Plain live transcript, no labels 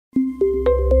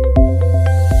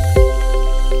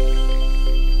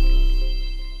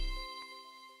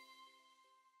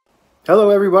Hello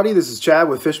everybody, this is Chad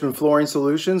with Fishman Flooring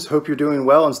Solutions. Hope you're doing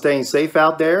well and staying safe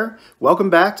out there. Welcome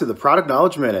back to the Product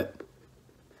Knowledge Minute.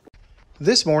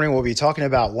 This morning we'll be talking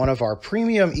about one of our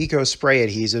premium eco spray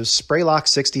adhesives, Spray-Lock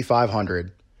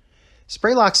 6500.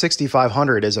 Spray-Lock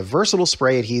 6500 is a versatile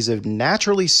spray adhesive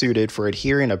naturally suited for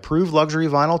adhering approved luxury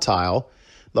vinyl tile,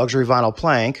 luxury vinyl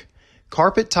plank,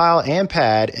 carpet tile and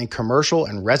pad in commercial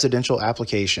and residential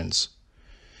applications.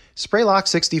 Spray-Lock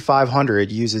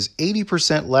 6500 uses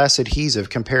 80% less adhesive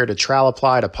compared to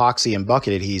trowel-applied epoxy and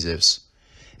bucket adhesives.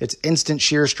 Its instant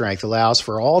shear strength allows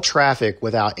for all traffic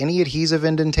without any adhesive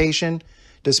indentation,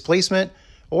 displacement,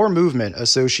 or movement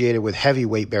associated with heavy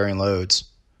weight-bearing loads.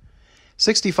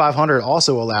 6500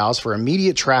 also allows for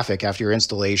immediate traffic after your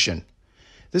installation.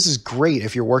 This is great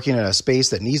if you're working in a space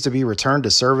that needs to be returned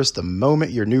to service the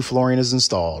moment your new flooring is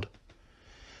installed.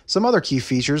 Some other key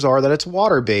features are that it's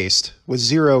water-based with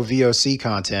zero VOC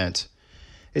content.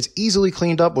 It's easily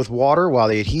cleaned up with water while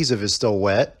the adhesive is still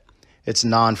wet. It's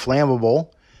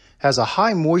non-flammable, has a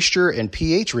high moisture and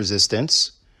pH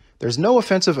resistance. There's no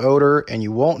offensive odor, and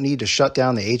you won't need to shut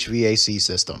down the HVAC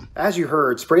system. As you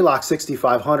heard, Spray-Lock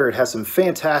 6500 has some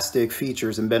fantastic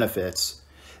features and benefits.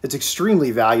 It's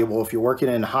extremely valuable if you're working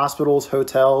in hospitals,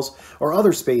 hotels, or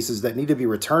other spaces that need to be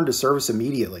returned to service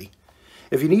immediately.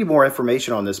 If you need more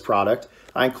information on this product,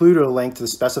 I included a link to the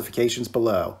specifications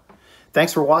below.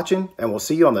 Thanks for watching, and we'll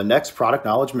see you on the next Product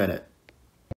Knowledge Minute.